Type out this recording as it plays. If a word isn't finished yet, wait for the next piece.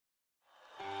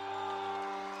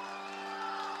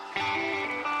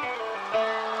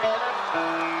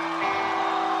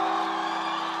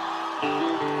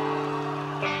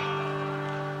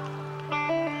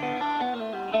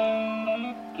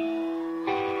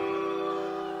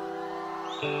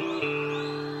My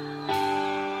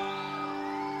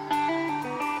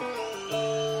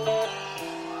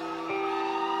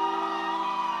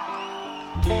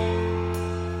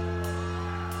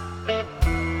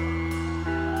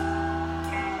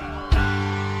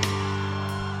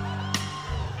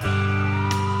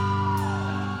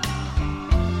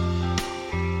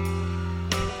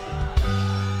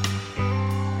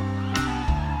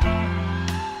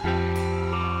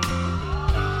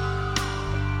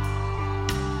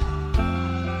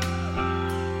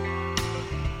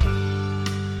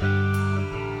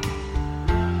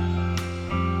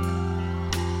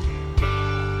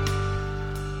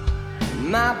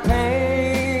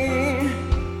pain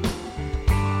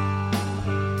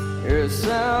is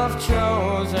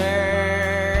self-chosen.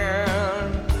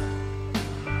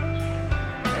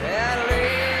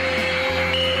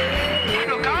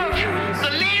 Look out!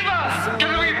 The lever!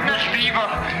 Get away from that lever!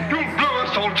 You'll blow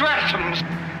us all to atoms!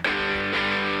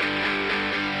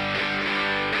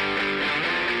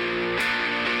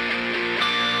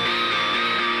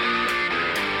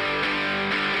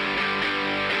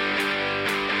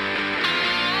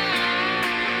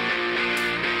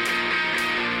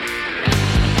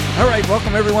 All right,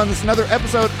 welcome everyone. This is another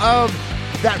episode of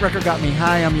That Record Got Me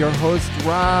High. I'm your host,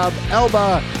 Rob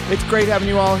Elba. It's great having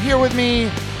you all here with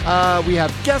me. We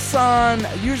have guests on,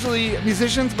 usually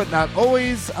musicians, but not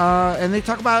always. And they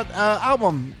talk about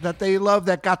album that they love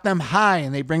that got them high,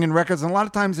 and they bring in records. And a lot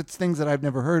of times it's things that I've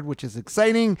never heard, which is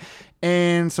exciting.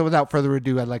 And so without further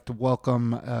ado, I'd like to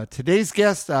welcome today's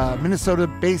guest,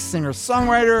 Minnesota-based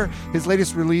singer-songwriter. His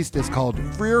latest release is called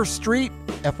Freer Street,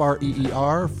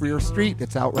 F-R-E-E-R, Freer Street.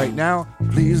 It's out right now.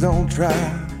 Please don't try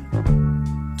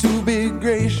to be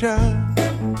gracious.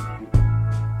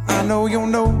 I know you'll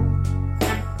know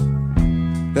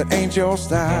that ain't your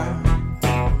style.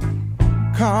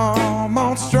 Come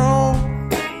on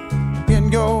strong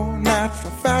in your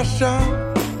natural fashion.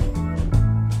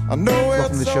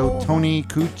 Welcome to the show, Tony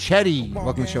Cuchetti.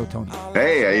 Welcome to the show, Tony.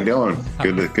 Hey, how you doing?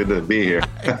 Good to be here.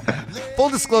 Full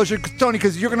disclosure, Tony,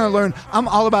 because you're going to learn, I'm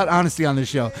all about honesty on this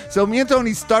show. So me and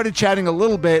Tony started chatting a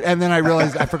little bit, and then I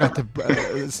realized I forgot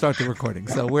to start the recording.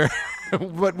 So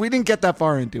but we didn't get that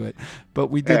far into it. But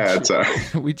we did. Yeah, it's all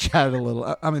right. We chatted a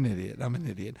little. I'm an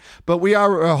idiot. But we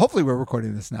are. Hopefully, we're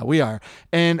recording this now. We are.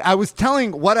 And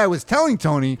what I was telling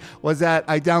Tony was that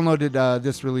I downloaded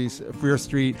this release, Freer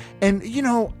Street, and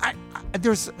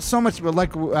there's so much.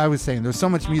 Like I was saying, there's so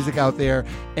much music out there,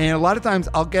 and a lot of times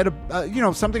I'll get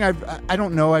something I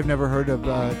don't know. I've never heard of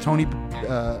Tony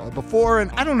before, and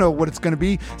I don't know what it's going to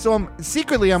be. So I'm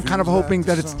kind of hoping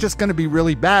that it's just going to be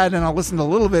really bad, and I'll listen to a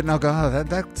little bit, and I'll go, oh,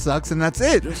 that sucks, and that's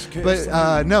it. But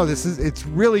no, it's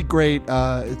really great.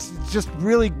 It's just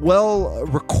really well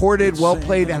recorded, well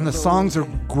played, and the songs are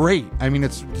great. I mean,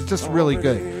 it's just really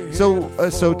good.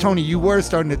 So Tony, you were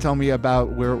starting to tell me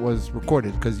about where it was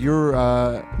recorded, because you're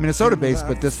Minnesota-based,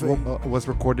 but this was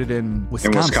recorded in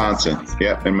Wisconsin. In Wisconsin,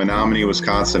 yeah, in Menominee,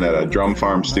 Wisconsin, at a Drum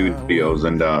Farm Studios,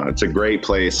 and it's a great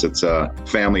place. It's a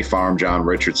family farm. John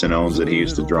Richardson owns it. He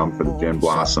used to drum for the Gin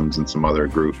Blossoms and some other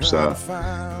groups,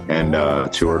 and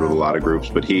toured with a lot of groups.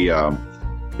 But he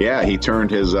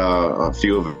turned a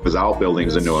few of his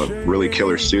outbuildings into a really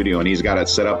killer studio, and he's got it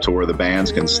set up to where the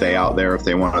bands can stay out there if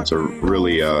they want to,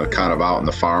 really kind of out in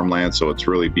the farmland. So it's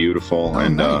really beautiful.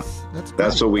 And nice.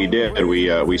 That's what we did.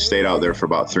 We stayed out there for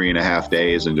about 3.5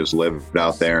 days and just lived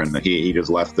out there. And he just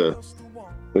left the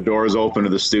doors open to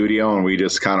the studio, and we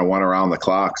just kind of went around the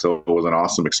clock. So it was an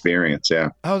awesome experience. Yeah.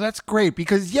 Oh, that's great,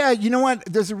 because you know what?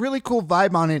 There's a really cool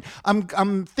vibe on it.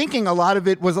 I'm thinking a lot of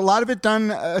it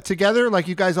done together, like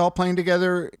you guys all playing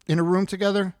together in a room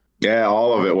together. Yeah,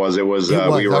 all of it was.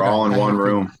 We were all in one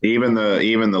room. Even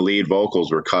the lead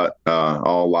vocals were cut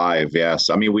all live. Yes.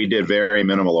 I mean, we did very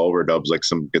minimal overdubs, like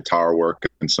some guitar work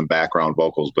and some background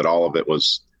vocals, but all of it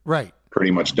was right. Pretty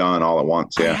much done all at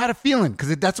once. Yeah, I had a feeling,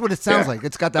 because that's what it sounds like.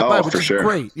 It's got that vibe, which is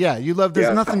great. Yeah,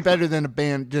 there's nothing better than a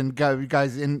band than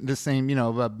guys in the same,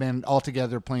 a band all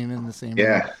together playing in the same.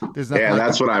 Yeah, there's nothing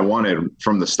that's what I wanted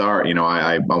from the start.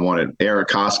 I wanted Eric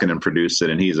Koskinen produced it,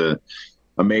 and he's a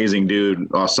amazing dude,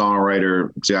 a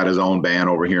songwriter. He's got his own band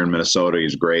over here in Minnesota.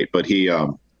 He's great, but he.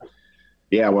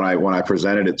 When I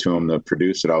presented it to him to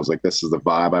produce it, I was like, "This is the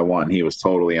vibe I want," and he was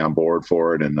totally on board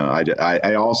for it. And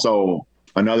I also.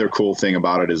 Another cool thing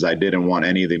about it is I didn't want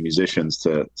any of the musicians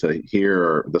to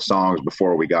hear the songs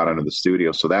before we got into the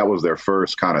studio. So that was their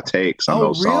first kind of takes on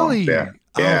those songs. Yeah.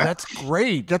 Oh, Yeah. that's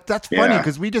great. That's funny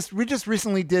because we just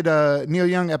recently did a Neil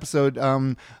Young episode,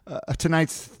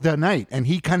 Tonight's the Night, and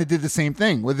he kind of did the same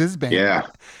thing with his band. Yeah.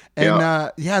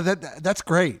 And that's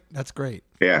great. That's great.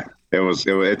 Yeah.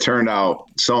 It turned out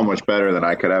so much better than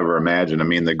I could ever imagine. I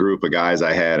mean, the group of guys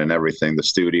I had and everything, the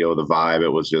studio, the vibe, it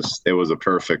was a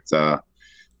perfect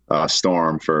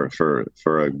storm for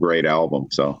a great album.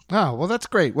 So well, that's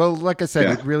great. Well, like I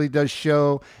said, it really does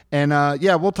show, and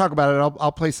we'll talk about it.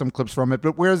 I'll play some clips from it.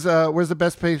 But where's the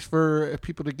best place for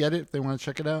people to get it if they want to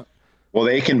check it out? Well,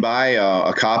 they can buy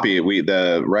a copy.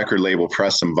 The record label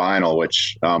pressed some vinyl,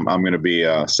 which I'm going to be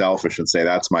selfish and say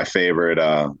that's my favorite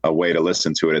a way to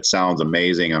listen to it. It sounds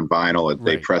amazing on vinyl.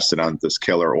 They pressed it on this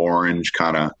killer orange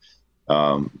kind of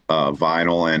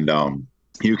vinyl, and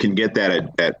you can get that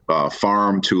at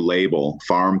Farm to Label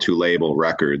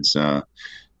Records,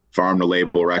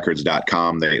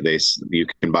 farmtolabelrecords.com. You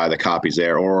can buy the copies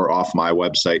there, or off my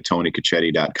website,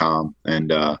 tonycuchetti.com,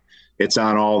 and it's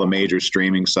on all the major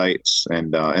streaming sites.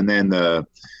 And then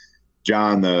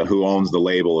John, who owns the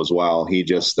label as well, he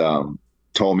just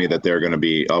told me that they're going to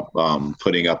be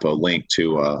putting up a link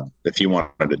to if you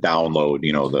wanted to download,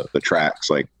 the tracks,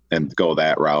 like, and go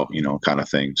that route, kind of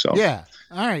thing. So yeah.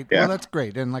 All right. Yeah. Well, that's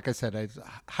great. And like I said, I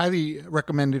highly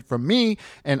recommend it from me,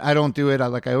 and I don't do it.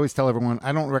 I always tell everyone,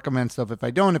 I don't recommend stuff. If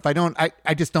I don't,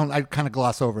 I just don't, I kind of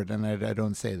gloss over it, and I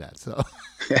don't say that. So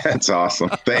that's awesome.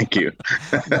 Thank you.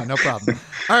 No problem.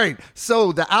 All right.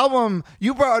 So the album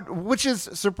you brought, which is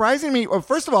surprising me. Well,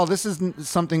 first of all, this is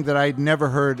something that I'd never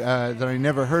heard,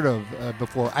 of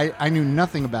before. I knew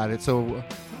nothing about it. So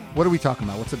what are we talking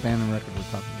about? What's the band and record we're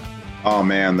talking about? Oh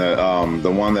man,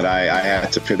 the one that I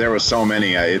had to pick. There were so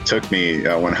many. It took me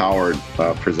when Howard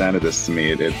presented this to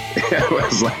me. It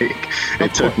was like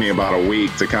it took me about a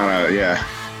week to kind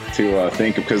of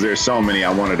think, because there's so many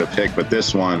I wanted to pick. But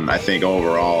this one, I think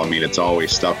overall, I mean, it's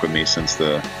always stuck with me since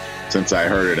I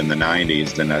heard it in the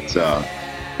 '90s, and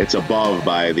it's above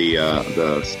by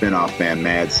the spin-off band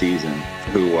Mad Season,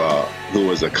 who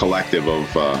was a collective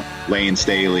of Layne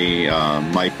Staley,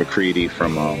 Mike McCready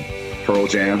from Pearl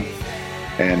Jam.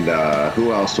 And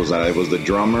who else was that? It was the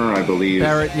drummer, I believe.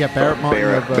 Barrett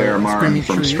Martin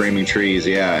from Screaming Trees,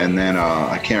 yeah. And then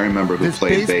I can't remember who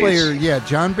played bass. Player,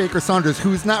 John Baker Saunders,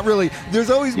 who's not really. There's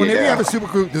always, whenever you have a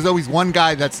supergroup, there's always one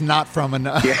guy that's not from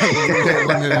another.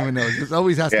 One that everyone knows. There's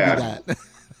always has to be that.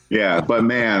 Yeah, but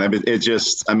man, it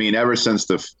just, I mean, ever since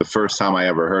the first time I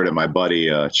ever heard it, my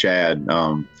buddy Chad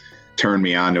turned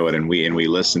me onto it, and we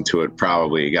listened to it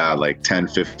probably like 10,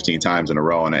 15 times in a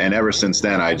row. And ever since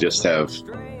then, I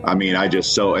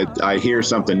hear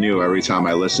something new every time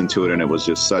I listen to it. And it was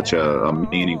just such a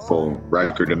meaningful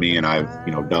record to me. And I've,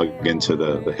 dug into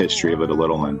the history of it a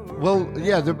little. And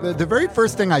the very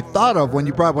first thing I thought of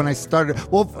when I started,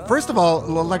 well, first of all,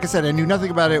 like I said, I knew nothing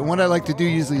about it. And what I like to do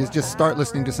usually is just start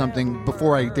listening to something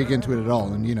before I dig into it at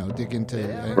all, and, dig into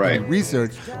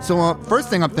research. So first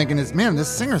thing I'm thinking is, man, this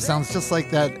singer sounds just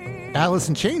like that Alice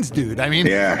in Chains dude. I mean,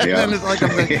 and then it's like,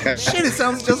 I'm like, shit, it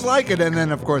sounds just like it. And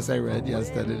then of course I read,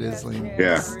 that it is Layne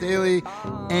Staley.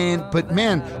 But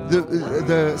man,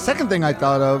 the second thing I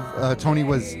thought of, Tony,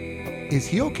 was, is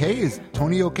he okay? Is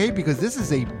Tony okay? Because this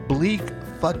is a bleak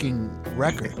fucking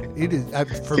record. It is,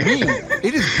 for me,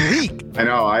 it is bleak. I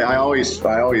know. I always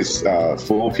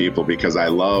fool people because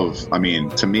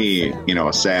to me,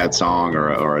 a sad song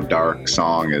or a dark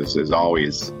song is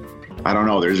always, I don't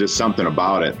know, there's just something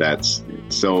about it that's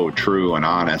so true and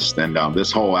honest. And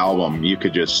this whole album, you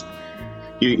could just,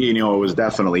 it was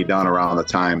definitely done around the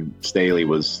time Staley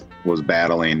was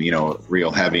battling,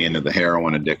 real heavy into the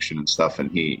heroin addiction and stuff. And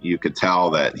you could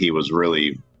tell that he was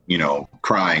really,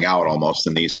 crying out almost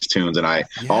in these tunes. And I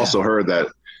also heard that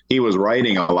he was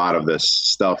writing a lot of this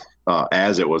stuff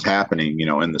as it was happening,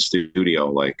 in the studio,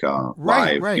 like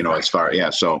live, as far,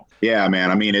 So,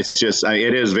 man, I mean, it's just,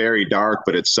 it is very dark,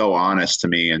 but it's so honest to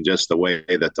me, and just the way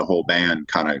that the whole band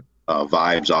kind of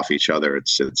vibes off each other.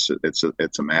 It's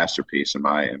a masterpiece in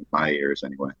my ears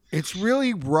anyway. It's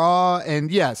really raw.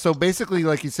 And so basically,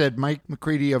 like you said, Mike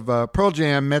McCready of Pearl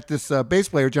Jam met this bass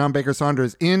player, John Baker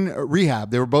Saunders, in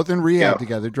rehab. They were both in rehab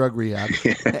together, drug rehab.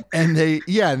 And they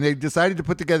decided to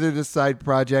put together this side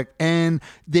project, and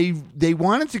they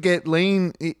wanted to get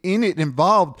Layne in it,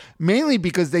 involved, mainly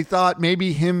because they thought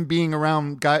maybe him being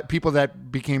around people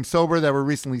that became sober, that were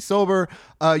recently sober,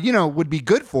 would be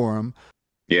good for him.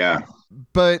 Yeah.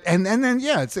 But and then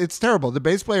it's terrible. The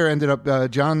bass player ended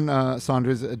up John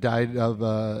Saunders died of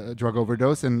a drug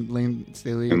overdose, and Layne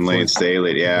Staley.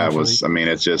 It was. I mean,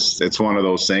 it's one of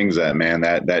those things that, man,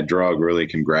 that drug really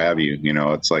can grab you.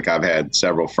 It's like I've had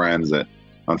several friends that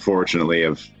unfortunately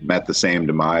have met the same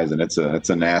demise, and it's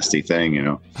a nasty thing, you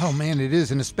know. Oh man, it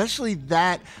is. And especially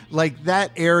that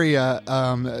area,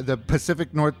 the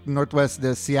Pacific Northwest,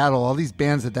 the Seattle, all these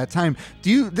bands at that time.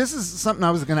 This is something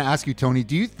I was going to ask you, Tony.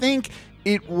 Do you think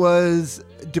it was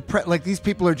like these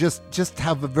people are just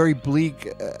have a very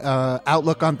bleak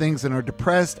outlook on things and are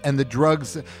depressed, and the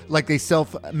drugs, like they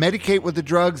self-medicate with the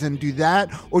drugs and do that?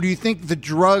 Or do you think the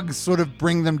drugs sort of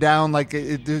bring them down, like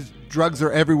drugs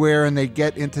are everywhere and they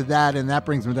get into that and that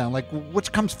brings them down? Like,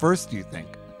 which comes first, do you think?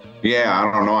 Yeah,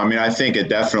 I don't know. I mean, I think it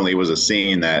definitely was a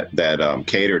scene that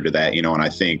catered to that, you know, and I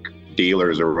think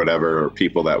dealers or whatever, or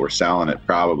people that were selling it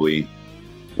probably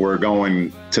were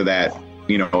going to that,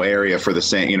 you know, area for the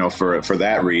same, you know, for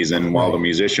that reason, while the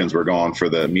musicians were going for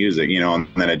the music, you know, and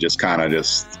then it just kind of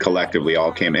just collectively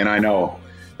all came. And I know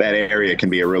that area can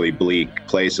be a really bleak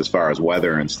place as far as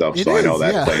weather and stuff. So I know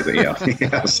that plays it.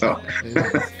 Yeah. So,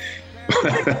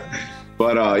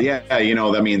 but yeah, you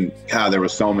know, I mean, God, there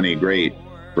was so many great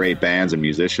bands and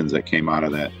musicians that came out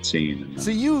of that scene. And,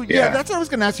 so that's what I was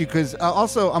going to ask you, because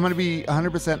also I'm going to be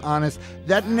 100% honest.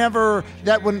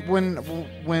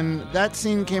 When that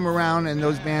scene came around and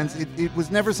those bands, it was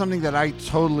never something that I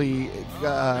totally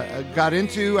got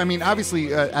into. I mean, obviously,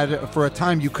 for a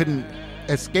time you couldn't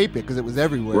escape it because it was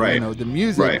everywhere. Right. You know, the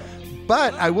music. Right.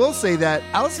 But I will say that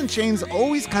Alice in Chains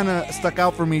always kind of stuck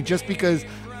out for me, just because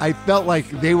I felt like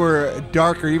they were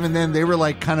darker. Even then, they were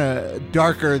like kind of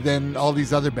darker than all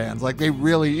these other bands. Like they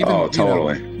really, even,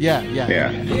 totally. You know, yeah.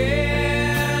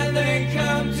 Yeah, they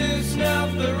come to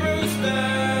snuff the rooster.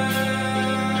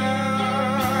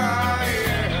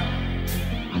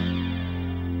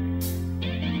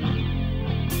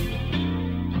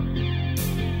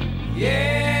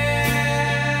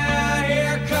 Yeah,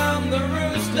 here come the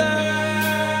rooster.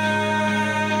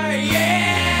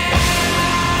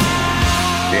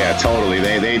 Yeah, totally.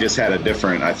 They just had a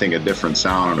different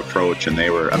sound and approach, and they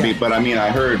were. I mean, I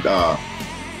heard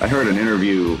an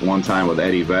interview one time with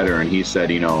Eddie Vedder, and he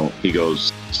said, you know, he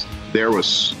goes, there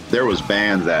was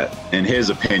bands that, in his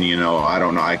opinion, you know, I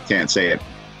don't know, I can't say it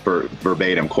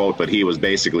verbatim quote, but he was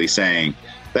basically saying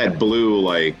that blew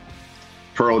like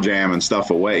Pearl Jam and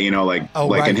stuff away, you know,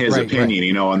 in his opinion,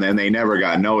 you know, and then they never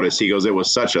got noticed. He goes, it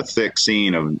was such a thick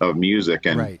scene of music,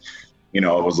 and you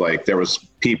know, it was like there was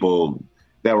people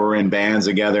that were in bands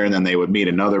together, and then they would meet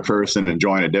another person and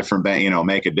join a different band, you know,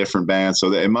 make a different band.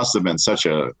 So it must have been such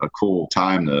a cool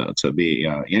time to be,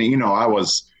 you know, I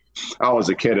was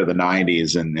a kid of the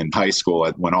 90s and in high school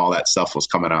when all that stuff was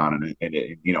coming on, and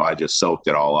it, you know, I just soaked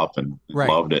it all up and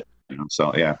loved it. You know,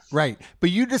 so yeah. Right.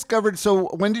 But you discovered, so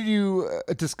when did you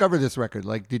discover this record?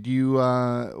 Like, did you,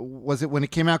 was it when it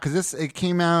came out? Cause it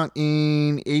came out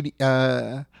in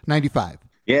 95.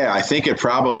 Yeah, I think it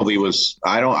probably was.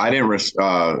 I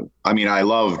mean, I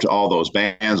loved all those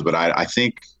bands, but I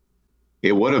think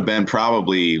it would have been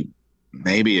probably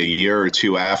maybe a year or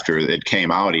two after it came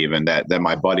out, even that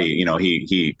my buddy, you know,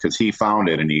 because he found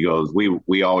it, and he goes,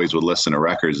 we always would listen to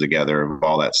records together of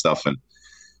all that stuff, and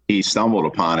he stumbled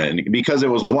upon it, and because it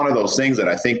was one of those things that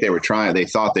I think they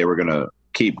thought they were going to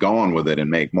keep going with it and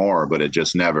make more, but it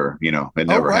just never, you know, it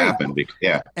never happened.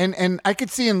 Yeah. And I could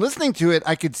see, in listening to it,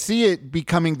 I could see it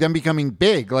becoming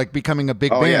big, like becoming a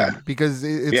big band, because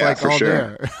it's like all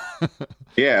there.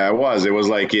 Yeah, it was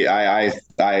like, I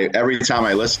every time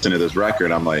I listen to this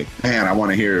record, I'm like, man, I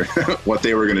want to hear what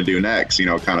they were going to do next, you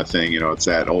know, kind of thing. You know, it's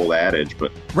that old adage,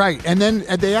 but. Right. And then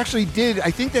they actually did,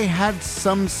 I think they had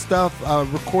some stuff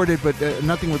recorded, but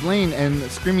nothing with Layne, and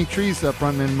Screaming Trees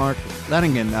frontman Mark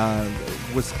Lanigan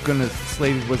was gonna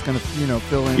you know,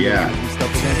 fill in and stuff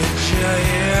with him. Did you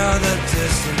hear the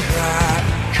distant cry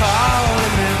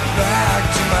calling me back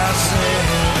to myself,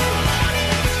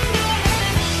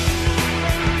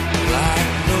 like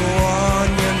the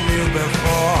one you knew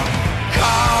before,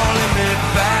 calling me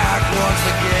back once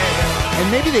again? And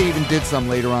maybe they even did some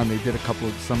later on. They did a couple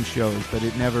of some shows, but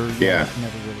it never really kept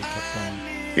going.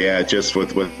 Yeah, just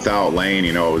without Layne,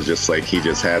 you know, it was just like he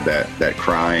just had that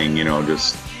crying, you know,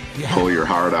 just pull your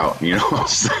heart out, you know.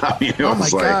 You know, oh my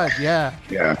God, yeah.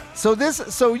 So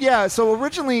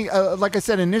originally, like I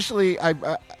said, initially, I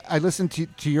listened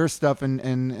to your stuff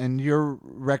and your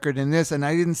record and this, and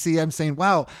I didn't see. I'm saying,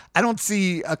 wow, I don't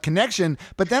see a connection,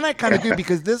 but then I kind of do,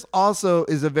 because this also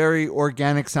is a very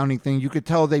organic sounding thing. You could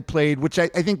tell they played, which I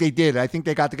think they did. I think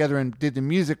they got together and did the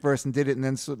music first and did it, and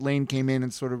then Layne came in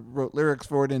and sort of wrote lyrics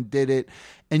for it and did it,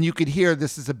 and you could hear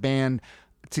this is a band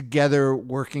together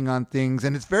working on things,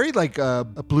 and it's very like a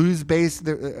blues based.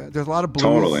 There's a lot of blues,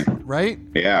 totally, right?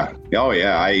 Yeah. Oh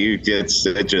yeah. It's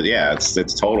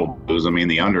total blues. I mean,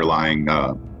 the underlying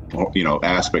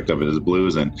aspect of it is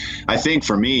blues. And I think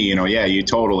for me, yeah, you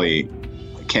totally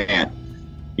can't,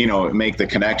 make the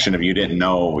connection if you didn't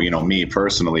know, me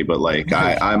personally, but like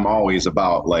I'm always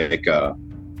about like,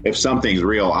 if something's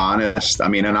real honest, I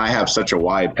mean, and I have such a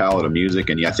wide palette of music,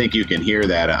 and I think you can hear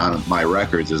that on my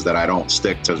records, is that I don't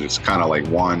stick to just kind of like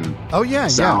one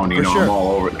sound, sure. I'm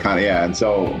all over it kind of, and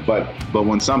so, but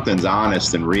when something's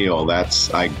honest and real,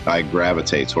 that's, I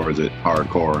gravitate towards it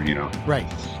hardcore, Right.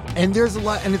 And there's a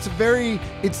lot, and it's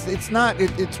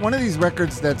one of these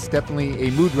records that's definitely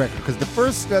a mood record, because the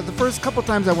first couple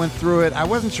times I went through it, I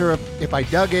wasn't sure if I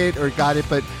dug it or got it,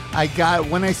 but I got,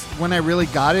 when I really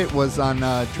got it was on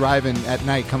driving at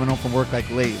night, coming home from work like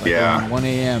late, around 1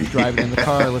 a.m., driving in the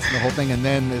car, listening to the whole thing, and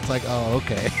then it's like, oh,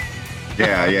 okay.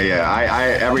 Yeah.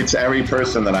 I every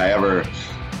person that I ever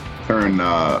turn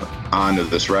onto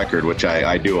this record, which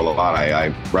I do a lot,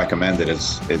 I recommend it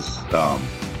is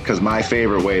because my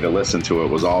favorite way to listen to it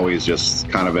was always just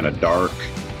kind of in a dark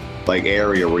like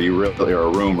area where you really, or a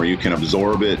room where you can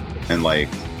absorb it, and like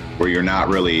where you're not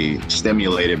really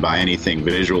stimulated by anything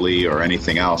visually or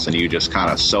anything else, and you just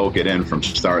kind of soak it in from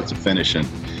start to finish. And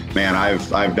man,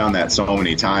 I've done that so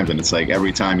many times, and it's like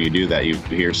every time you do that, you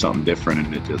hear something different,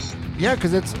 and it just... Yeah,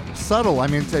 because it's subtle. I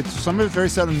mean, some of it's very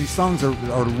subtle. And these songs are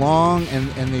long,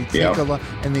 and they take a lot,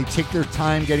 and they take their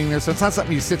time getting there. So it's not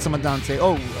something you sit someone down and say,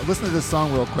 "Oh, listen to this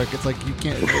song real quick." It's like you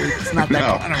can't. It's not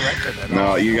that kind of record at all.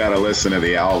 No, you got to listen to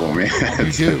the album, man.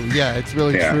 You do. Yeah, it's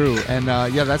really true. And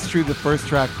that's true. The first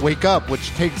track, "Wake Up,"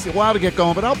 which takes a while to get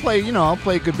going, but I'll play a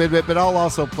good bit of it. But I'll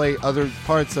also play other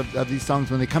parts of these songs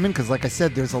when they come in, because, like I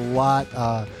said, there's a lot.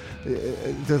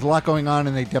 There's a lot going on,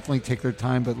 and they definitely take their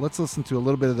time. But let's listen to a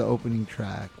little bit of the opening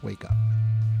track, "Wake Up."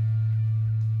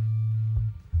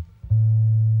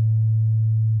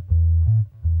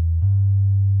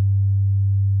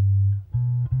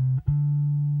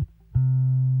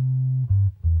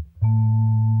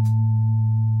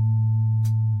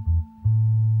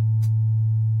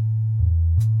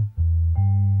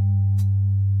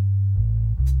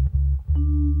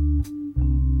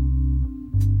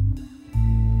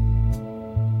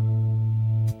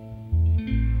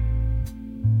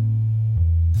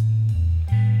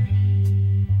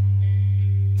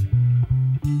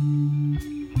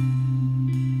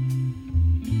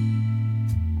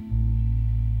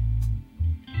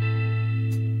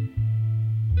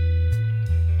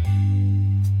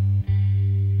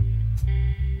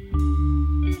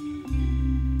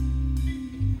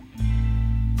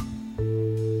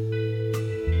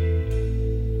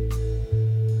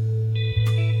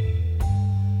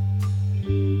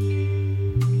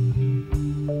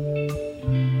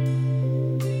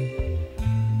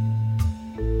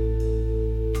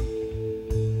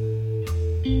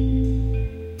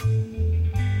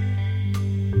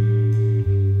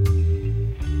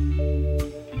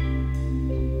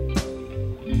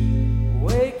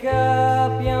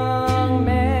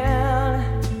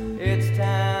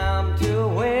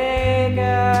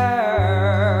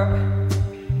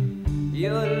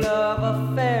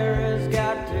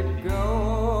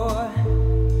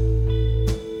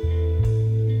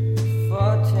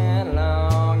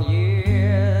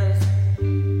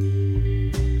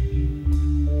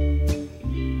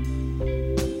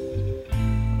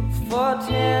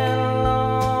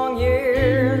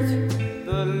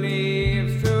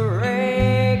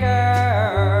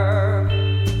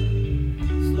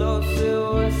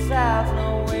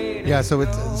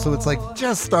 So it's like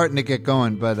just starting to get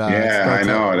going, but I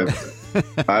know.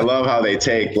 I love how they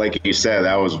take, like you said,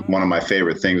 that was one of my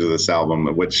favorite things of this album,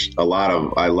 which I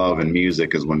love in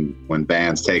music, is when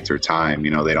bands take their time.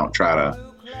 They don't try to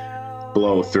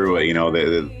blow through it.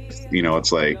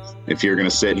 It's like, if you're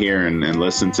gonna sit here and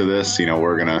listen to this,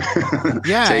 we're gonna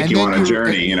take you on a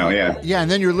journey. And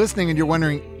then you're listening and you're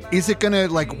wondering, is it gonna,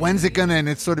 like, when's it gonna, and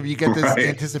it's sort of, you get this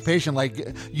anticipation, like,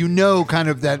 kind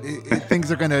of that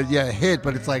things are gonna hit,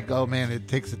 but it's like, oh man, it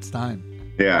takes its time.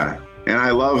 And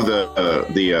I love the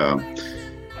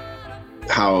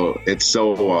how it's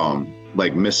so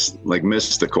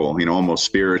mystical, almost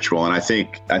spiritual. And I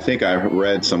think I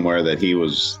read somewhere that he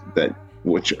was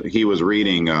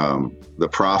reading The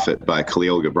Prophet by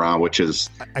Khalil Gibran, which is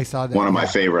I saw that, one of my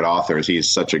favorite authors. He's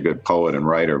such a good poet and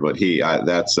writer, but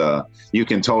you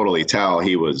can totally tell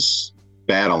he was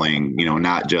battling,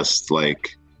 not just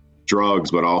like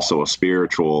drugs, but also a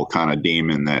spiritual kind of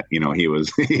demon that, he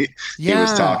was he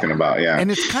was talking about. And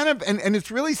it's kind of, and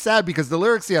it's really sad, because the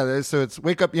lyrics, so it's,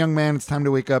 "Wake up, young man, it's time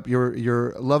to wake up.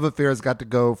 Your love affair has got to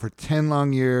go for 10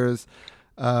 long years.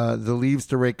 The leaves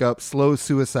to rake up, slow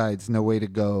suicides, no way to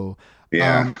go.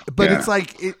 Yeah. But it's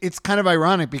like it's kind of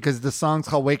ironic because the song's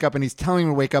called "Wake Up" and he's telling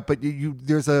him to wake up, but you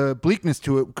there's a bleakness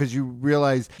to it because you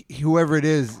realize whoever it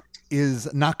is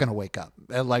not going to wake up.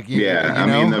 Like you know? I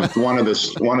mean, one of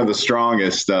the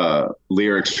strongest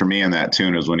lyrics for me in that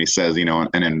tune is when he says, you know,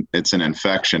 and it's an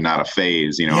infection, not a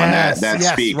phase. You know, yes, and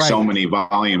that speaks right. so many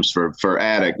volumes for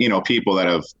addict, you know, people that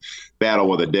have battled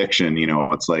with addiction. You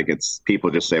know, it's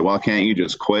people just say, well, can't you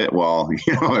just quit? Well,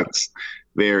 you know, it's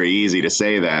very easy to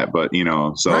say that, but you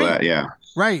know, so right. that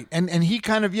Right. And he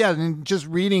kind of, and just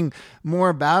reading more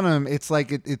about him, it's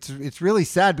like, it's really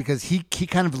sad because he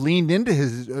kind of leaned into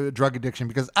his drug addiction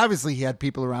because obviously he had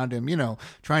people around him, you know,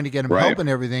 trying to get him help and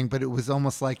everything. But it was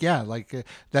almost like, that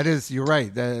is, you're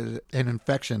right. An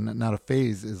infection, not a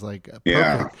phase is like perfect.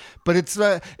 Yeah. But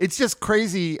it's just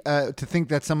crazy to think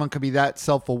that someone could be that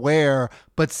self-aware,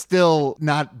 but still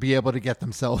not be able to get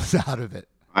themselves out of it.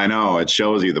 I know, it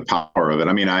shows you the power of it.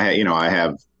 I mean, I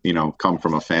have come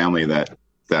from a family that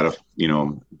you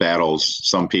know, battles.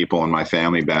 Some people in my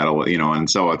family battle, you know, and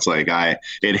so it's like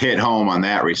it hit home on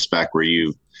that respect where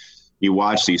you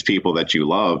watch these people that you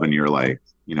love and you're like,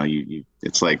 you know,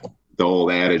 it's like the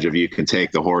old adage of you can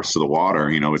take the horse to the water,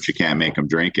 you know, but you can't make them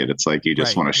drink it. It's like you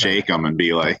just want to shake them and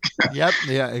be like, yep,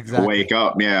 yeah, exactly, wake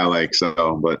up, yeah, like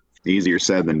so. But easier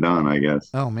said than done, I guess.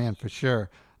 Oh man, for sure.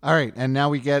 All right, and now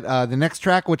we get the next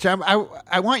track, which I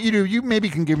want you maybe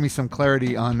can give me some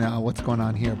clarity on what's going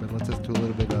on here, but let's just do a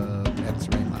little bit of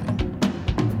X-Ray Mind.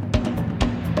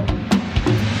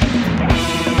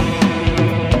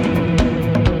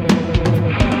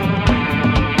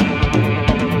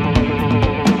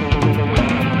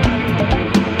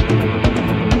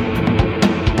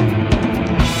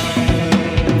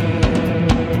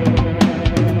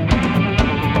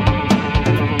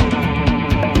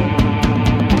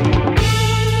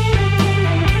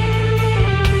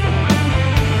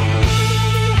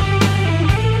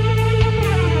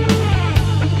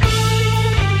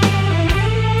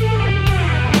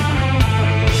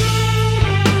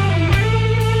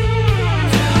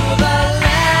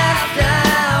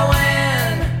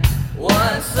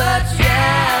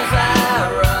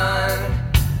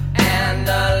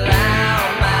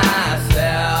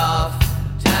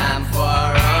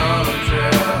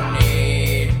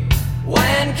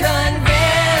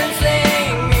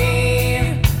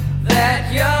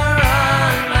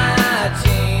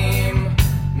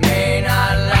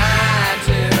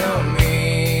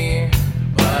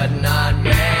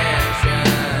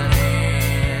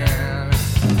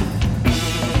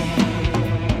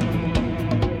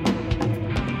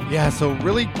 So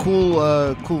really cool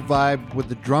vibe with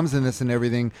the drums in this and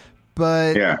everything,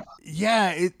 but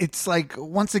it's like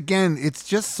once again, it's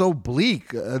just so bleak.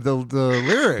 The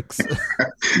lyrics.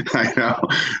 I know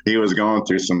he was going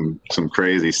through some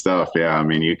crazy stuff. Yeah, I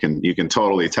mean you can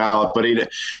totally tell, but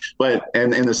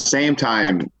in the same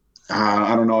time,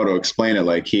 I don't know how to explain it.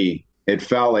 Like it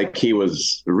felt like he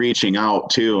was reaching out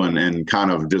too, and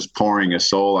kind of just pouring his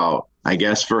soul out, I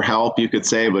guess, for help, you could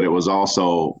say, but it was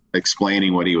also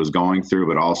explaining what he was going through,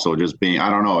 but also just being, I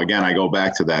don't know, again, I go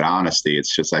back to that honesty.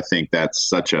 It's just, I think that's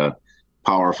such a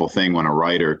powerful thing when a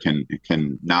writer can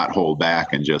not hold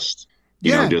back and just,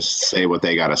 you know, just say what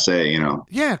they got to say, you know?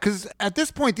 Yeah. Cause at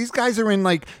this point, these guys are in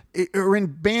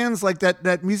bands like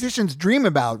that musicians dream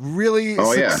about, really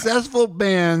successful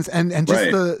bands. And just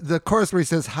the chorus where he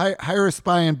says, hire a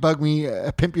spy and bug me,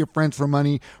 pimp your friends for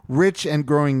money, rich and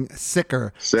growing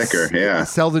sicker, yeah.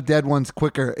 Sell the dead ones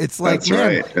quicker. It's like, that's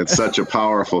right. It's such a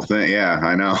powerful thing. Yeah,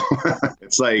 I know.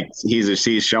 It's like,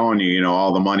 he's showing you, you know,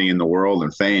 all the money in the world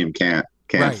and fame can't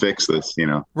fix this, you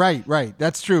know? Right.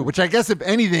 That's true. Which I guess if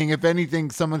anything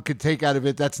someone could take out of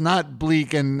it, that's not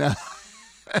bleak and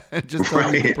just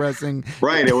totally depressing.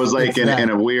 Right. It was like in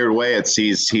a weird way,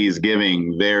 he's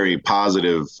giving very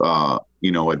positive,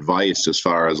 you know, advice as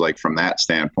far as like from that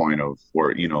standpoint of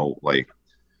where, you know, like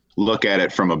look at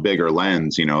it from a bigger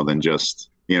lens, you know, than just,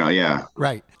 you know, yeah.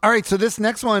 Right. All right. So this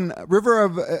next one, River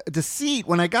of Deceit,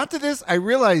 when I got to this, I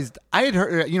realized I had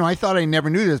heard, you know, I thought I never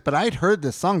knew this, but I had heard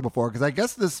this song before because I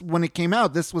guess this, when it came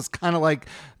out, this was kind of like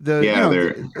the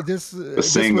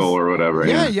single or whatever.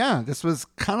 Yeah. This was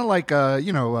kind of like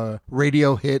a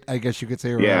radio hit, I guess you could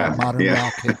say, or a modern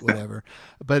rock hit, whatever.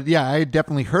 But yeah, I had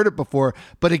definitely heard it before.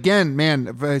 But again,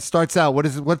 man, it starts out,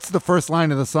 what's the first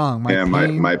line of the song?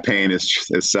 My pain is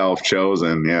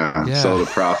self-chosen. Yeah. So the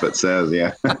prophet says,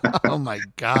 yeah. Oh my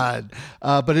God.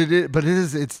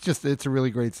 It's a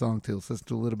really great song too. So let's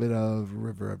do a little bit of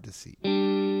River of Deceit.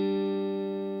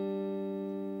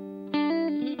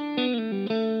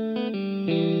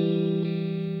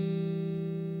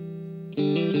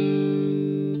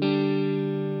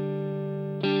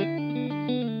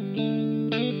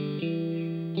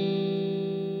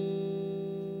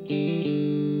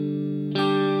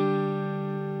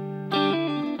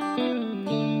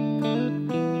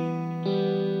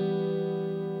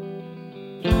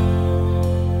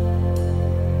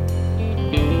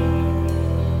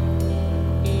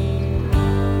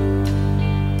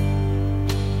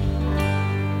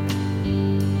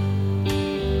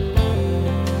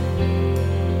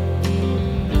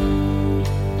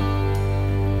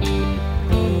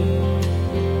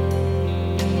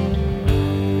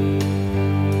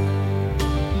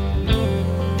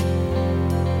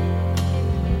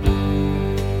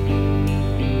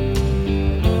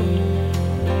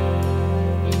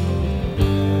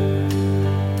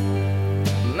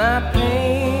 my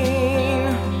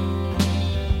pain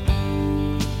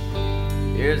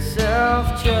is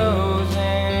self-chosen,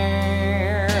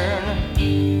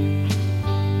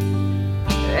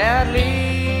 at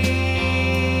least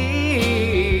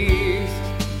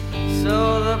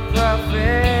so the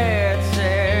prophet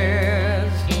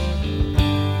says.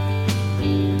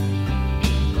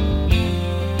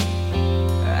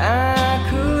 I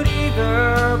could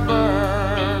either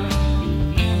burn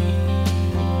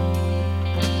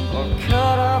or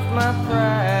cut off my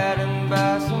pride and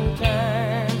buy some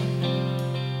time.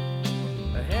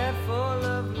 A head full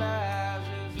of lies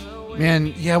is the way.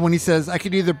 Man, yeah, when he says, I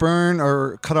could either burn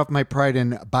or cut off my pride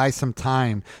and buy some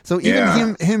time. So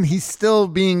even him, he's still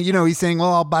being, he's saying,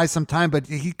 well, I'll buy some time, but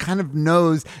he kind of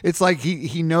knows, it's like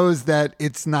he knows that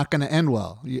it's not going to end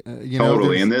well.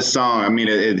 Totally. And this song, I mean,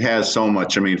 it has so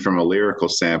much, I mean, from a lyrical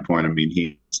standpoint, I mean,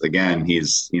 he's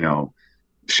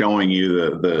showing you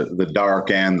the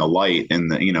dark and the light,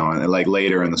 and and like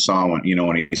later in the song when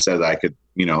he says I could,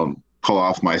 pull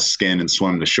off my skin and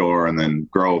swim to shore and then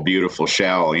grow a beautiful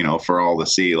shell, for all to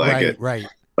see. Like right.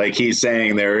 Like he's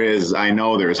saying I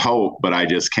know there's hope, but I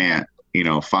just can't,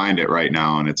 find it right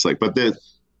now. And it's like, but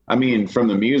from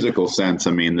the musical sense,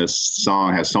 I mean, this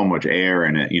song has so much air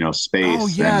in it, space. Oh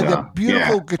yeah, and, the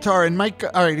beautiful guitar. And Mike,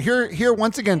 all right, here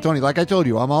once again, Tony, like I told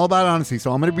you, I'm all about honesty,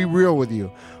 so I'm going to be real with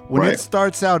you. When it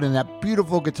starts out in that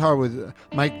beautiful guitar with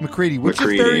Mike McCready, which is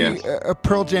very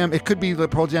Pearl Jam, it could be the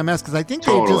Pearl Jam-esque, because I think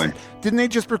didn't they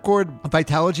just record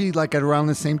Vitalogy like at around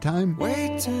the same time?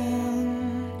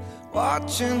 Waiting,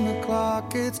 watching the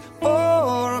clock, it's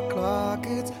 4 o'clock,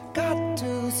 it's got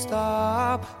to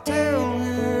stop. Tell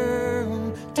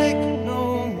him, take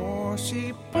no more,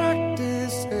 she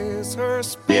practices her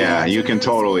speech. Yeah, you can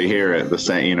totally hear it, the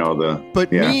same, But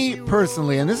me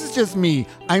personally, and this is just me,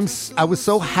 I was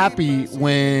so happy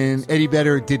when Eddie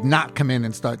Vedder did not come in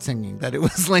and start singing, that it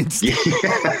was Layne Staley.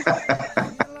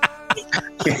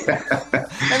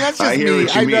 And that's just me.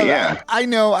 I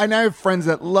know, and I have friends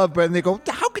that love Brett, and they go,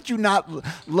 "How could you not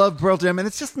love Pearl Jam?" And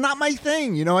it's just not my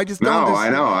thing, I just don't. No, I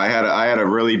know. I had a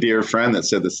really dear friend that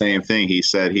said the same thing. He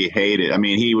said he hated. I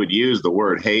mean, he would use the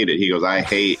word hated. He goes, "I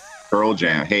hate Pearl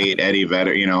Jam, hate Eddie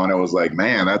Vedder," and it was like,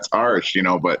 man, that's harsh,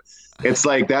 but it's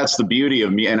like that's the beauty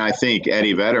of me. And I think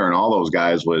Eddie Vedder and all those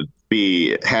guys would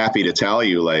be happy to tell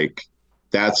you, like,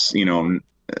 that's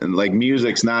like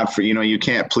music's not for you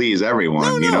can't please everyone.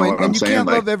 No, you know what I'm saying? You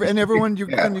can't love and everyone. You're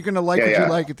going to like what you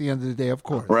like at the end of the day, of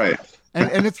course. Right.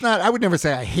 And it's not. I would never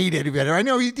say I hate Eddie Vedder. I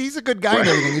know he's a good guy and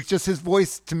everything. It's just his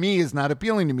voice to me is not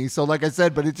appealing to me. So like I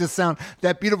said, but it just sounds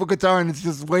that beautiful guitar, and it's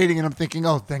just waiting, and I'm thinking,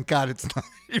 oh, thank God it's not.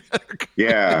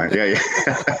 Yeah.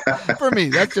 For me,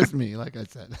 that's just me. Like I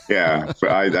said. Yeah,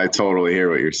 I totally hear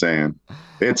what you're saying.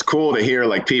 It's cool to hear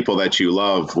like people that you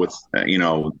love with,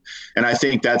 and I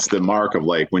think that's the mark of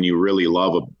like when you really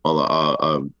love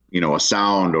a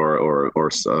sound or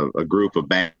a group of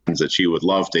bands that you would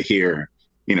love to hear.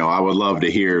 I would love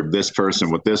to hear this person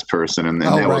with this person, and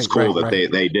that was cool that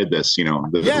they did this,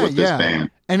 with this band.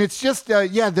 And it's just,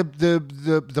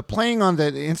 the playing on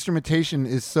the instrumentation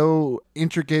is so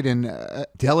intricate and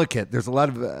delicate. There's a lot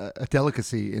of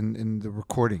delicacy in the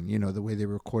recording, the way they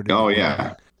recorded. Oh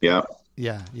yeah, yeah.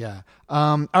 Yeah.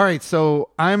 All right,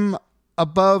 so I'm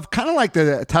Above, kind of like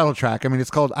the title track. I mean, it's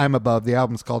called I'm Above. The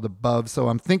album's called Above. So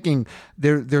I'm thinking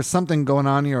there's something going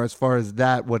on here as far as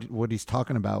that, what he's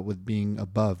talking about with being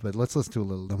above. But let's listen to a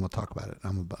little, then we'll talk about it.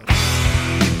 I'm Above.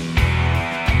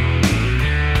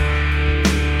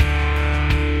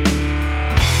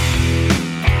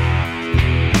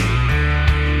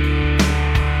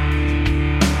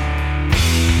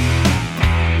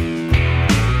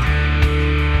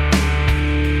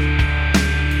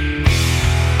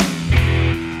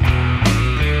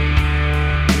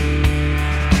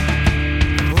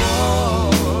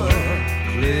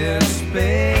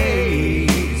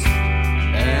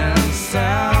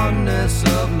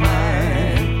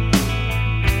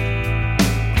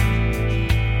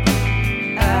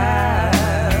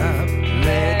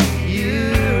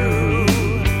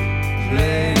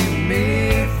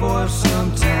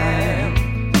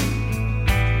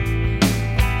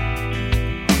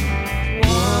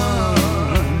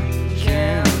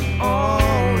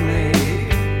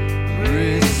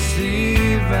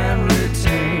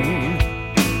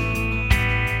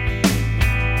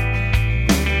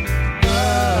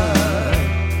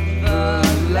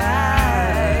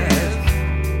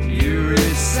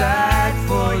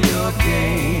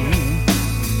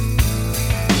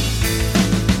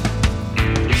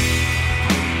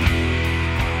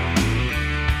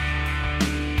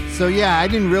 So yeah, I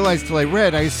didn't realize till I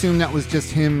read. I assumed that was just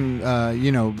him,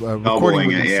 recording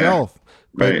with himself.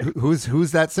 Right.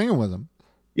 Who's that singing with him?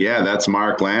 Yeah, that's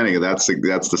Mark Lanning. That's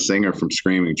the singer from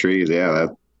Screaming Trees. Yeah,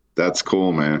 that's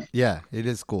cool, man. Yeah, it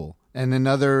is cool. And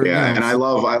another, yeah, and I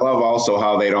love also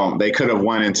how they could have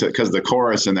went into, because the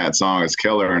chorus in that song is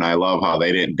killer, and I love how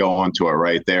they didn't go into it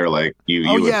right there like you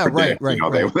would predict. Right.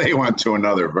 They went to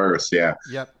another verse. Yeah.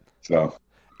 Yep. So.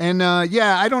 And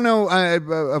I don't know.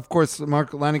 Of course,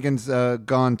 Mark Lanigan's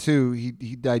gone too. He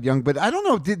died young, but I don't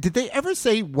know. Did they ever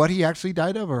say what he actually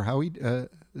died of or how he?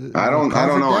 I don't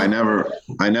know.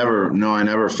 I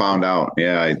never found out.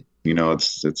 Yeah,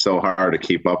 it's so hard to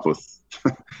keep up with.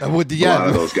 A lot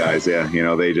of those guys,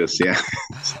 they just,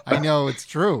 I know, it's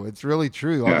true. It's really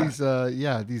true. All these,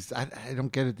 I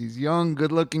don't get it. These young,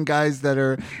 good-looking guys that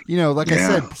are, like I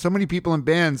said, so many people in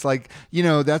bands, like,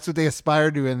 that's what they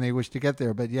aspire to and they wish to get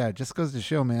there. But yeah, it just goes to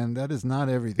show, man, that is not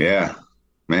everything. Yeah,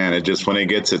 man. It just, when it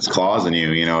gets its claws in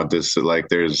you, just like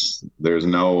there's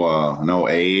no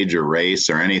age or race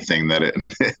or anything that it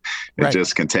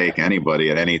just can take anybody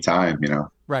at any time,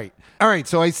 Right. All right.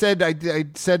 So I said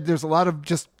there's a lot of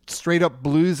just straight up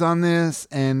blues on this,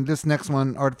 and this next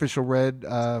one, Artificial Red,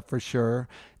 for sure.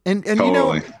 And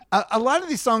totally. A lot of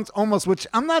these songs almost, which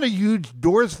I'm not a huge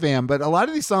Doors fan, but a lot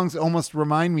of these songs almost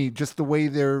remind me just the way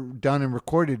they're done and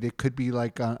recorded. It could be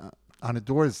like on a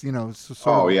Doors, I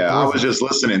was just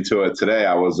listening to it today.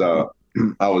 I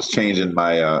was changing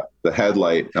my the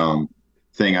headlight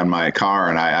thing on my car,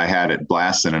 and I had it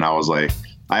blasting, and I was like,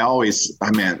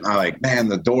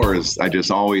 the Doors, I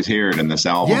just always hear it in this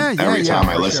album every time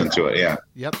I listen to it. Yeah.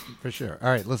 Yep, for sure. All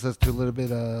right, let's do a little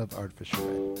bit of Artificial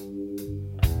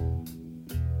Red.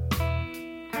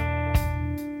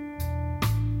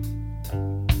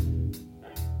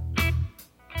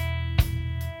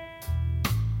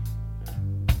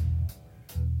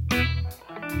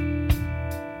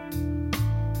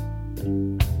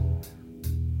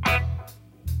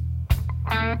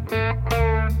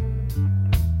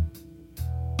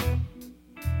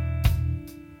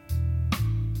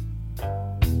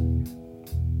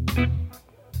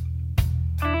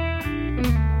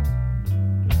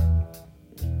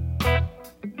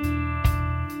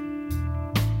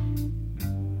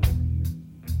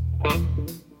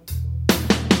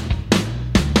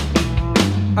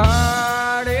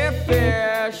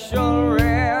 Artificial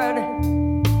red,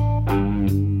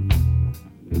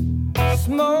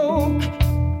 smoke,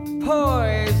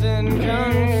 poison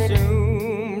consumed.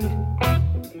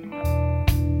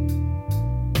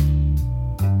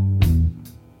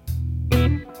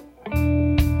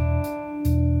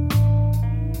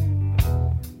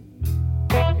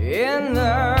 In the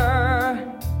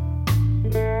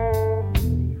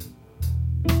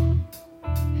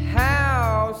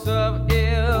house of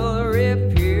ill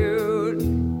repute,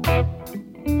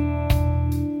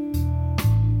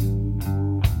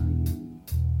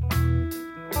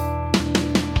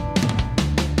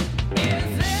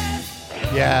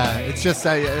 yeah, it's just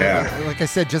like I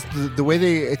said, just the way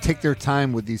they take their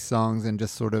time with these songs and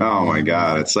just sort of. Oh my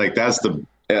God, it's like that's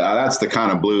the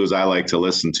kind of blues I like to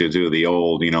listen to too. The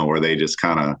old, where they just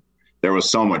kind of, there was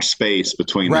so much space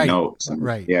between the notes. And,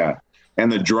 right. Yeah. And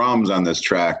the drums on this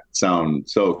track sound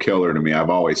so killer to me. I've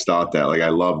always thought that. Like, I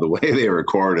love the way they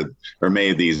recorded or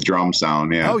made these drums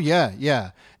sound. Yeah. Oh yeah,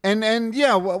 yeah. And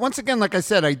yeah, once again, like I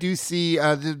said, I do see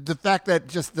the fact that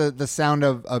just the sound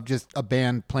of just a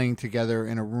band playing together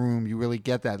in a room, you really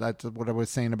get that. That's what I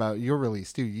was saying about your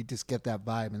release too. You just get that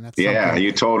vibe, and that's you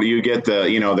get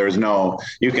the there's no,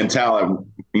 you can tell it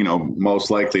most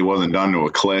likely wasn't done to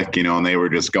a click, and they were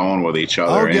just going with each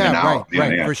other in and out.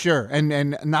 Right, for sure, and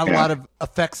not a lot of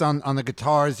effects on the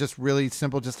guitars, just really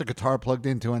simple, just a guitar plugged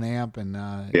into an amp, and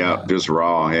just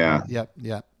raw.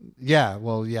 Yeah,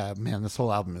 well, yeah, man, this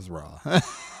whole album is raw.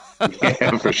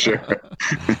 Yeah, for sure.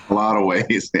 A lot of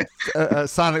ways.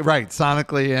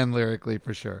 Sonically and lyrically,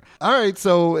 for sure. All right,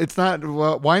 so it's not.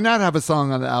 Well, why not have a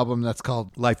song on the album that's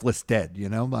called "Lifeless Dead"?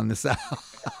 On this album.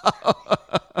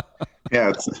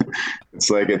 Yeah, it's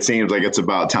like, it seems like it's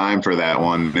about time for that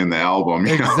one in the album.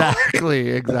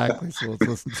 Exactly. So let's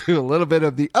listen to a little bit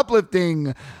of the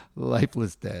uplifting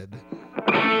 "Lifeless Dead."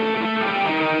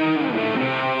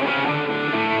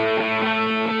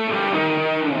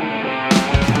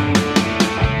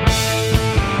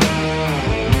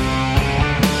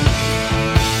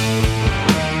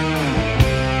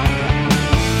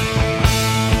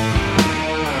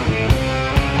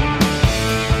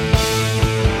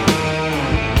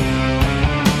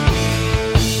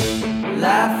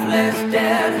 Lifeless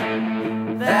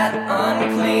dead, that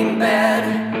unclean bed.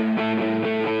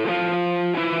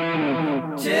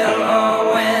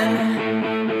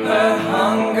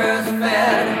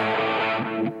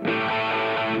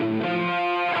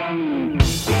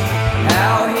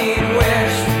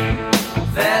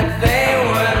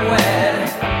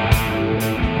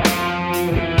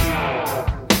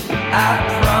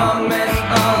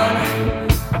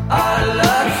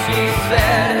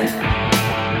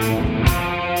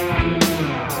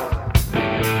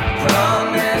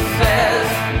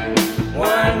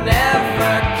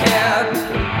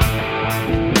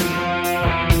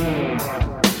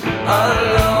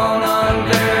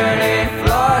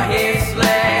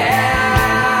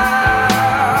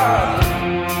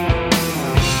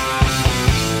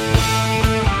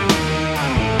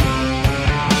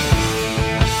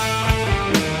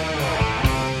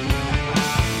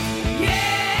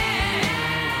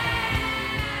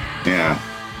 Yeah.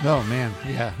 Oh man,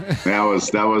 yeah. That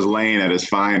was Layne at his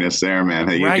finest there, man.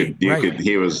 You could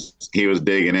he was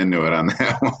digging into it on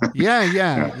that one.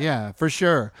 Yeah, for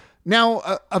sure. Now,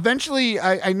 eventually,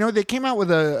 I know they came out with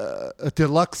a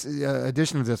deluxe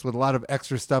edition of this with a lot of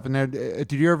extra stuff in there.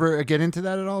 Did you ever get into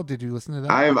that at all? Did you listen to that?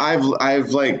 I've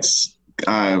like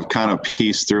kind of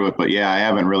pieced through it, but yeah, I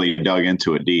haven't really dug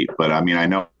into it deep. But I mean, I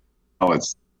know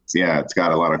it's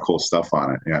got a lot of cool stuff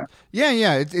on it. Yeah.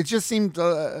 It just seemed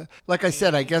like I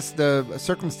said. I guess the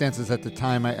circumstances at the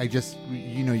time. I just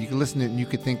you could listen to it and you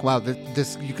could think, wow,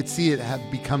 this you could see it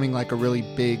becoming like a really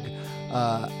big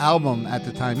album at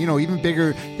the time. Even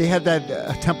bigger. They had that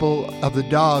Temple of the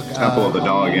Dog. Temple of the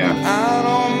Dog, yeah. I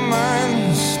don't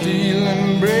mind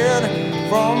stealing bread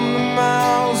from the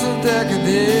mouths of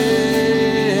decadence.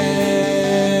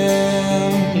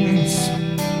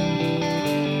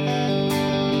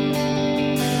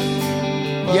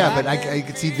 Yeah, but I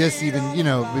could see this even,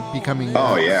 becoming.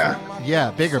 Oh yeah.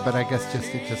 Yeah, bigger, but I guess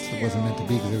it just wasn't meant to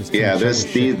be because it was. Yeah,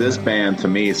 this band to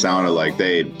me sounded like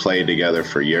they played together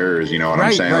for years. You know what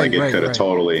I'm saying? Like it could have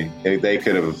totally. They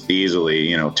could have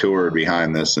easily, toured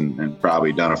behind this and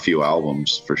probably done a few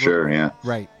albums for sure. Yeah.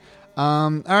 Right.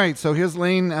 All right. So here's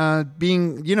Layne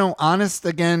being, honest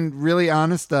again, really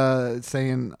honest,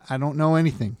 saying, "I don't know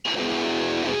anything."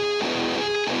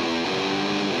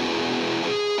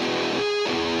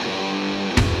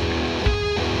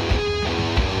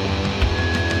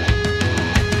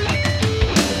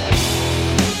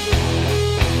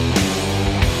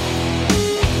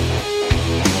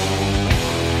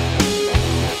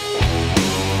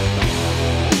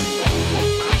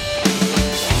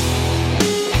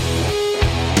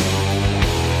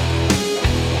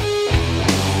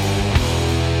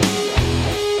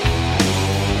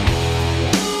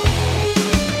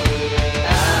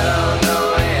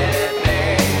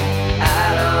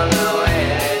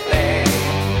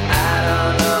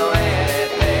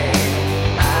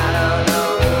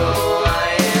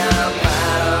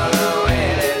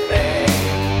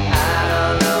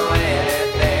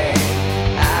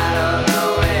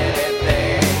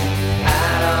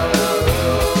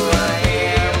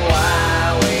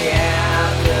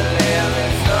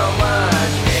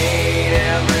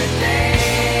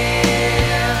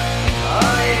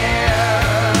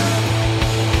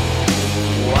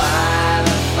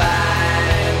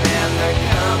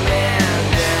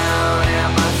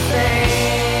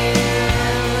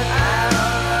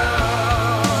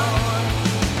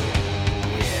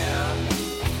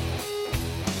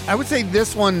 I would say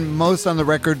this one most on the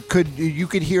record you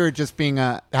could hear it just being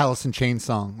a Alice in Chains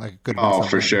song, like it could. Oh,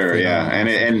 for sure, yeah, and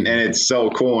it's so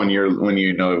cool when you're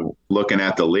looking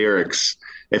at the lyrics.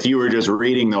 If you were just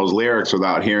reading those lyrics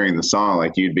without hearing the song,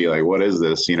 like you'd be like, "What is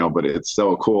this?" But it's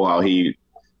so cool how he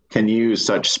can use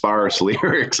such sparse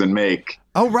lyrics and make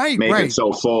it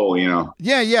so full,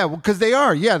 Yeah, because they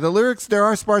are. Yeah, the lyrics, there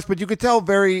are sparse, but you could tell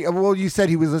very well. You said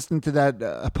he was listening to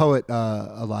that poet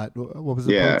a lot. What was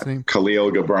the poet's name?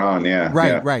 Khalil Gibran. Yeah,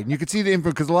 right. And you could see the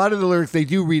influence because a lot of the lyrics they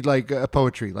do read like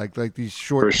poetry, like these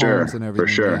short poems and everything.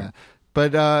 For sure. Yeah.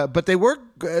 But they work.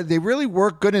 They really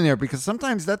work good in there because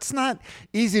sometimes that's not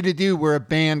easy to do. Where a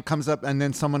band comes up and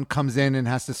then someone comes in and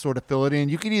has to sort of fill it in.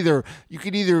 You could either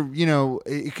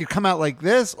it could come out like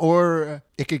this or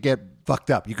it could get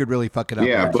fucked up. You could really fuck it up.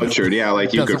 Yeah, butchered. Yeah,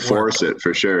 like you could force it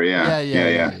for sure. Yeah.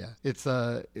 It's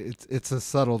a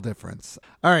subtle difference.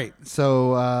 All right,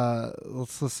 so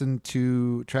let's listen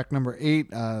to track number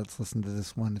 8. Let's listen to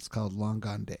this one. It's called "Long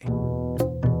Gone Day."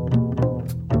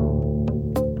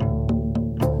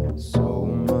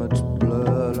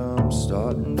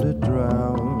 Starting to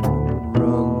drown,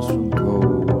 runs from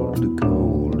cold to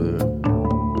colder.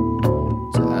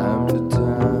 Time to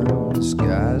time, the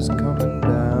sky's coming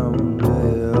down to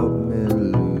help me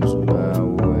lose my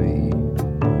way.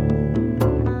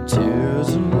 Tears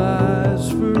and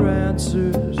lies for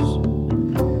answers,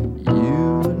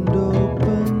 you and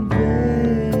open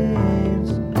veins.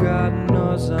 God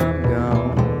knows I'm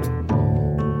gone.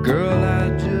 Girl, I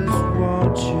just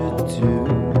want you to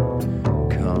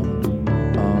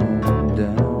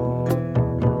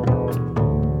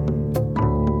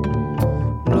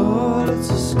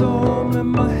storm in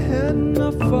my head and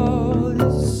I fall.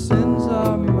 These sins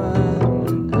are mine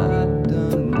and I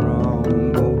done wrong,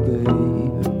 oh baby.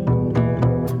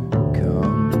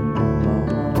 Come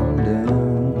on down.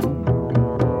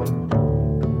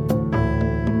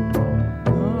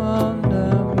 Come on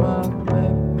down,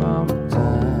 my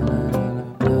time.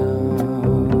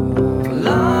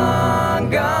 Long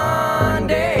gone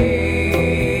day.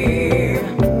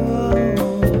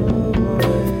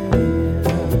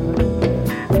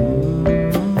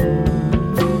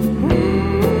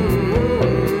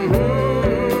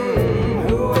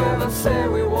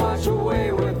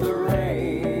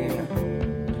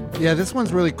 Yeah, this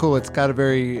one's really cool. It's got a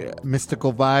very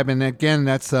mystical vibe, and again,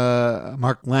 that's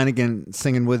Mark Lanigan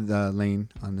singing with Layne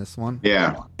on this one.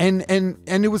 Yeah, and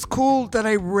it was cool that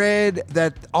I read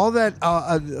that all that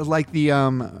like the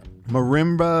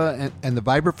marimba and the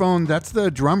vibraphone. That's the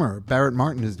drummer Barrett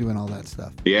Martin is doing all that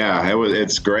stuff. Yeah,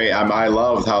 it's great. I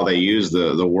love how they use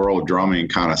the world drumming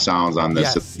kind of sounds on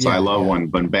this. Yes, so I love when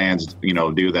bands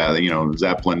do that.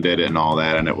 Zeppelin did it and all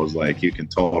that, and it was like you can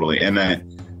totally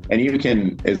and you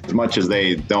can, as much as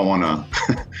they don't want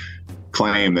to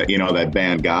claim that that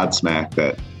band Godsmack,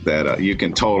 that you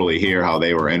can totally hear how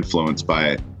they were influenced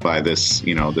by this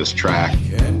this track.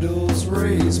 Candles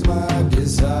raise my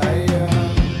desire.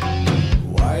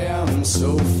 Why I'm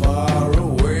so far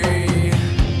away.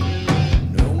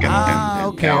 No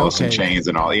Okay, Alice in okay. Chains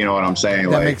and all. You know what I'm saying?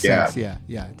 That like, makes sense. Yeah,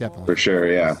 definitely. for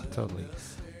sure. Yeah. Totally.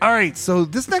 All right, so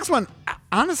this next one,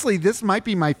 honestly, this might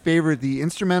be my favorite. The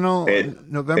instrumental,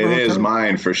 November. It Hotel. is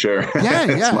mine for sure. Yeah,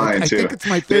 It's mine I too. think it's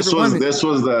my favorite one. This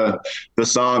was the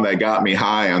song that got me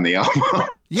high on the album.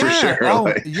 Yeah. For sure. Oh,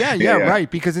 Like, yeah, right.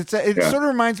 Because it Yeah. sort of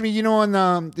reminds me, on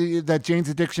that Jane's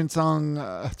Addiction song,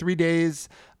 3 Days.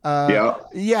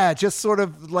 Yeah, just sort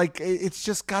of like it's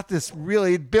just got this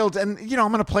really it builds, and I'm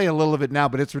going to play a little of it now,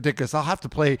 but it's ridiculous. I'll have to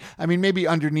play. I mean, maybe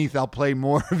underneath I'll play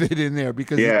more of it in there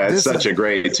because it's such a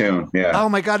great tune. Yeah. Oh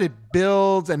my God, it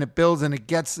builds and it builds and it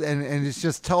gets and it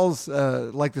just tells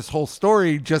like this whole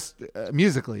story just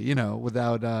musically,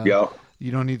 without. You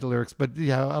don't need the lyrics, but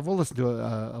yeah, I will listen to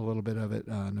a little bit of it.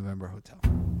 November Hotel.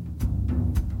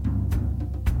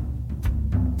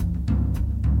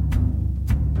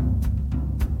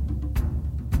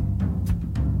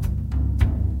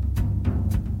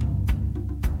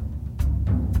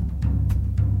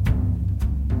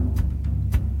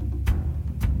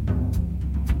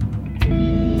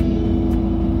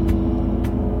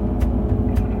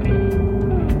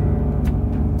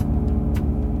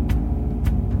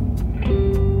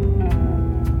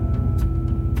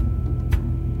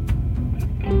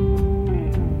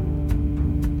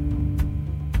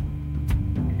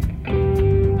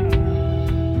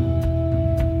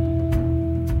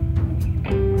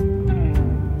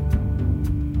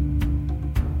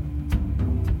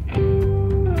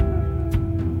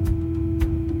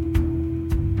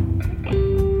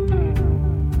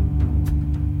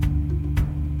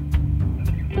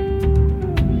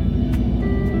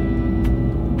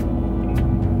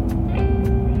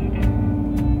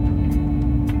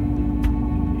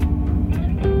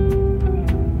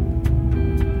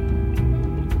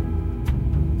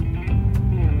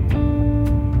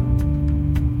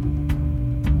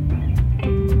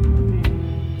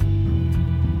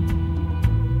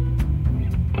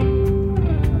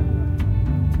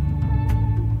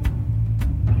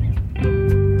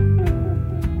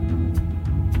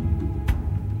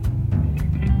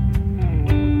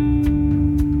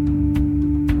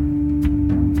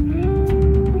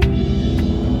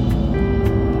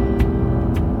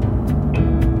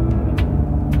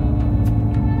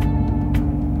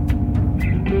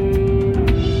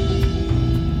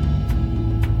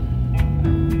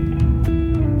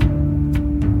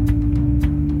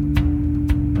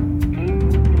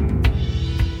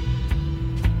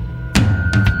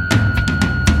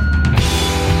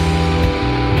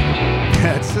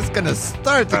 Gonna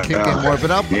start to kick in more,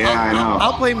 but I know.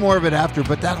 I'll play more of it after.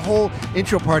 But that whole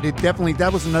intro part, that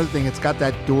was another thing. It's got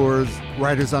that Doors,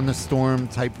 Riders on the Storm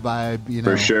type vibe,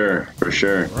 For sure.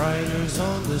 Riders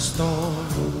on the storm.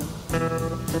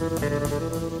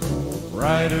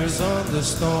 Riders on the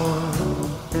storm.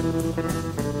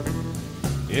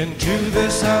 Into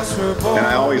this house we're born. And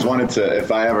I always wanted to, if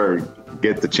I ever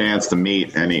get the chance to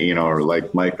meet any, or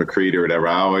like Mike McCready or whatever,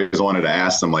 I always wanted to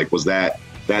ask them, like, was that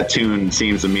tune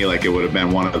seems to me like it would have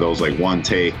been one of those like one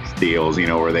take deals,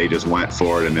 where they just went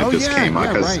for it and it came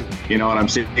out. Because you know what I'm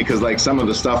saying? Because like some of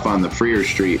the stuff on the Freer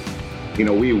Street,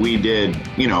 we did,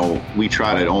 we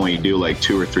try to only do like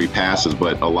 2 or 3 passes,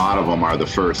 but a lot of them are the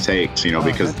first takes,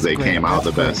 because they came out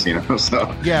the best,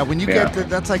 So yeah, when you get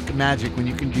that's like magic when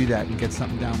you can do that and get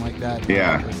something down like that.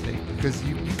 Yeah. Because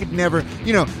you could never,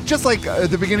 just like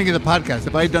the beginning of the podcast,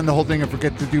 if I had done the whole thing and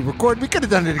forget to do record, we could have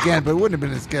done it again, but it wouldn't have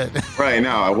been as good. Right, no,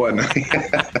 I wouldn't.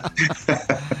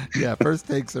 Yeah, first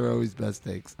takes are always best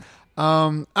takes.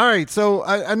 All right, so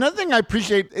another thing I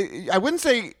appreciate, I wouldn't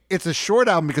say it's a short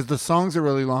album because the songs are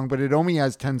really long, but it only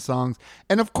has 10 songs.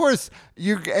 And of course,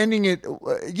 you're ending it,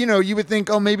 you would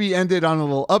think, oh, maybe end it on a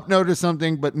little up note or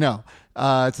something, but no.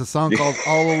 It's a song called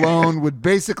All Alone with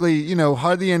basically, you know,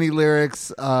 hardly any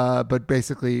lyrics, but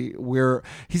basically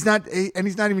he's not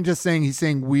even just saying, he's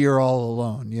saying we're all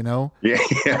alone, you know? Yeah,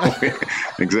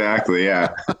 exactly,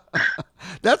 yeah.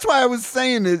 That's why I was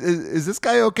saying, is this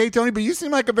guy okay, Tony? But you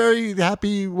seem like a very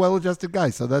happy, well-adjusted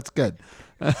guy, so that's good.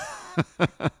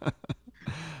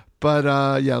 But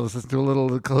yeah, let's listen to a little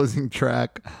of the closing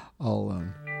track, All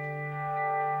Alone.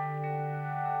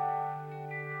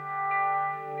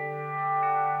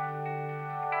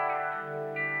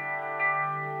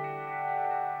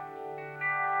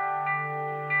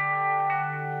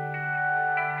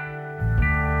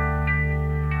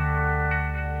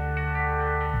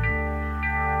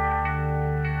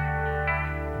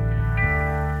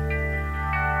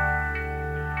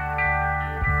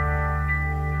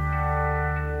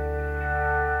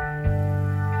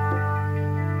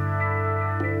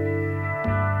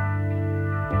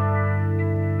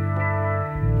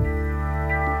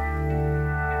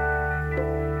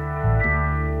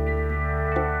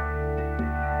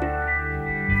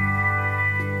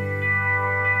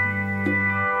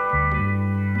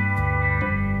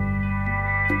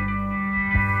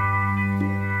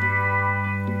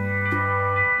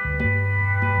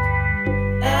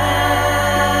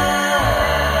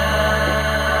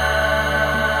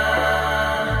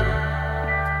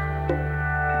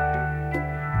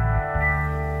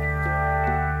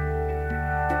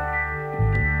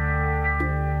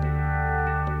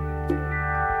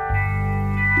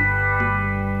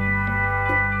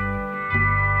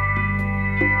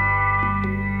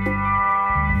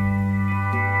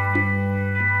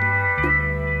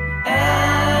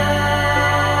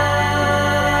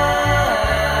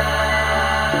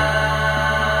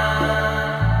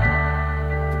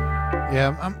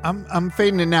 Yeah, I'm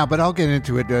fading it now, but I'll get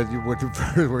into it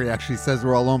where he actually says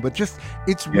we're all alone. But just,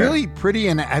 it's really pretty,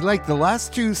 and I like the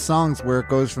last two songs where it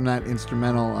goes from that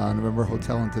instrumental November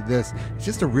Hotel into this. It's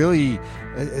just a really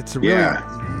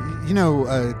you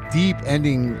know, deep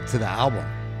ending to the album.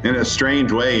 In a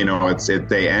strange way, you know,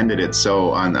 they ended it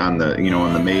so on the, you know,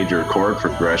 on the major chord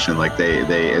progression, like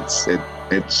it's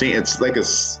like a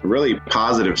really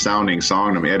positive sounding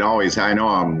song to me. I know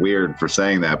I'm weird for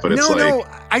saying that, but it's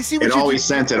I see what it always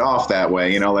sent it off that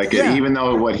way, you know, like even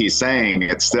though what he's saying,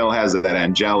 it still has that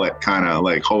angelic kind of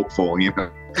like hopeful, you know.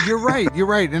 You're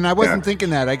right. And I wasn't thinking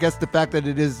that. I guess the fact that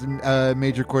it is a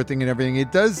major chord thing and everything,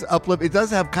 it does uplift. It does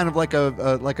have kind of like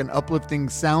like an uplifting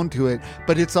sound to it,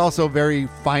 but it's also very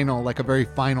final, like a very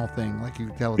final thing. Like you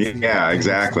can tell.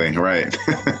 Exactly. Right.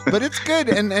 But it's good.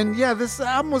 And yeah, this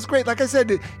album was great. Like I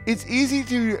said, it's easy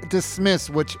to dismiss,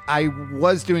 which I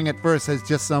was doing at first, as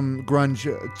just some grunge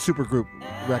supergroup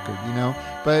record, you know?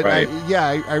 But I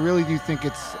really do think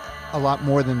it's a lot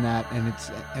more than that, and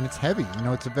it's heavy. You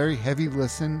know, it's a very heavy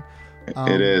listen.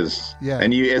 It is. Yeah.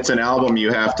 And it's an album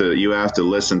you have to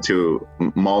listen to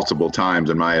multiple times,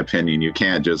 in my opinion. You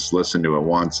can't just listen to it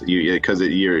once, because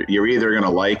you're either going to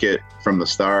like it from the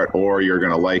start, or you're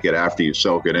going to like it after you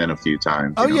soak it in a few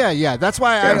times. Oh, yeah. That's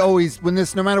why I always,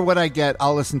 no matter what I get,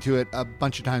 I'll listen to it a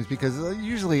bunch of times, because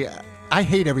usually I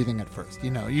hate everything at first,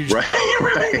 you know. Right.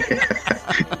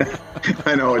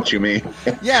 I know what you mean.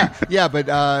 yeah, but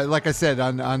like I said,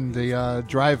 on the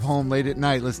drive home late at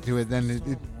night, listen to it, then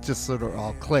it just sort of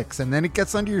all clicks, and then it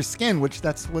gets under your skin, which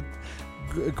that's what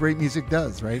great music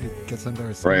does, right? It gets under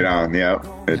our skin. Right on, yeah,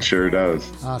 it sure does.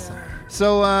 Awesome.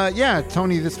 So,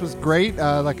 Tony, this was great.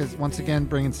 Once again,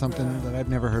 bringing something that I've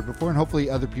never heard before, and hopefully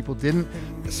other people didn't.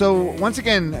 So, once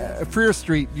again, Freer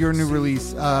Street, your new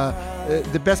release.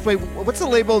 The best way. What's the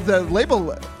label? The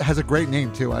label has a great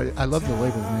name too. I love the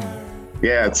label's name.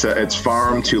 Yeah, it's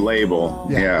Farm to Label.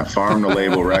 Yeah, Farm to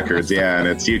Label Records. Yeah,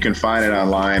 and you can find it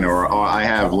online, or I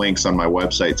have links on my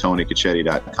website,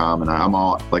 tonycuchetti.com, and I'm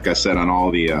all, like I said, on all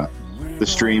the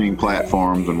streaming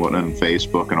platforms and whatnot, and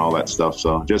Facebook and all that stuff.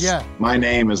 So my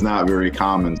name is not very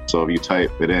common, so if you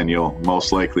type it in, you'll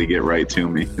most likely get right to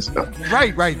me. So.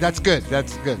 Right. That's good.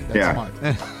 That's smart.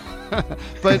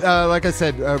 But like I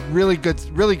said, really good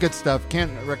stuff. Can't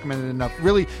recommend it enough.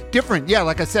 Really different. Yeah,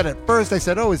 like I said, at first I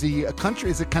said, is he a country?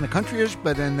 Is it kind of country-ish?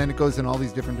 But then it goes in all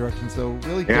these different directions. So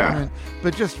really different,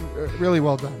 but just really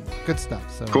well done. Good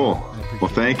stuff. So cool.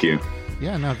 Well, thank you.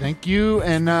 Yeah, no, thank you.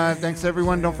 And thanks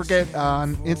everyone. Don't forget,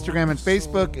 on Instagram and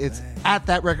Facebook, it's at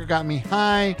That Record Got Me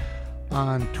High.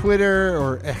 On Twitter,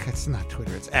 or it's not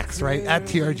Twitter, it's X, right? At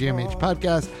TRGMH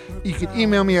Podcast. You can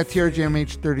email me at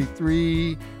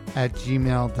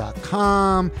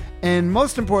trgmh33@gmail.com. And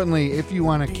most importantly, if you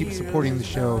want to keep supporting the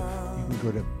show, you can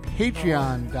go to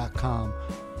patreon.com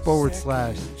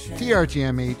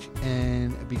patreon.com/TRGMH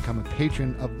and become a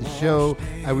patron of the show.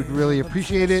 I would really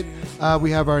appreciate it.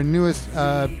 We have our newest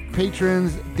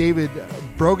patrons, David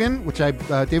Brogan,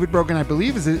 David Brogan, I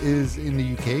believe, is in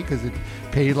the UK because it's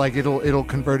paid like it'll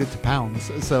convert it to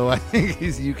pounds. So I think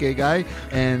he's a UK guy.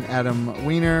 And Adam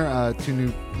Wiener,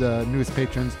 the newest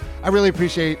patrons. I really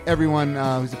appreciate everyone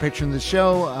who's a patron of the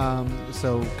show.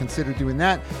 So consider doing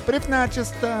that. But if not,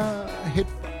 just hit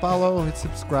follow, hit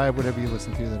subscribe, whatever you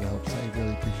listen to that helps. I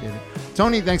really appreciate it.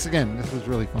 Tony, thanks again. This was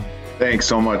really fun. Thanks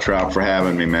so much, Rob, for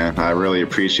having me, man. I really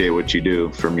appreciate what you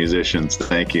do for musicians.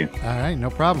 Thank you. All right,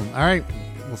 no problem. All right,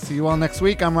 we'll see you all next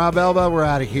week. I'm Rob Elba. We're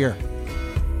out of here.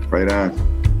 Right on.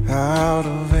 Out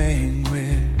of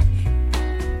anguish,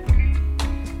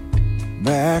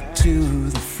 back to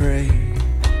the fray.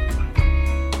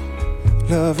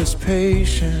 Love is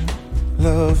patient,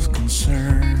 love's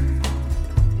concerned.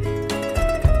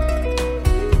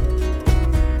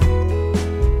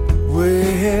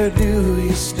 Where do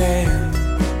you stand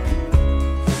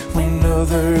when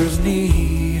others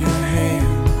need a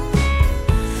hand?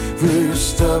 Will your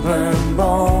stubborn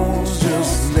bones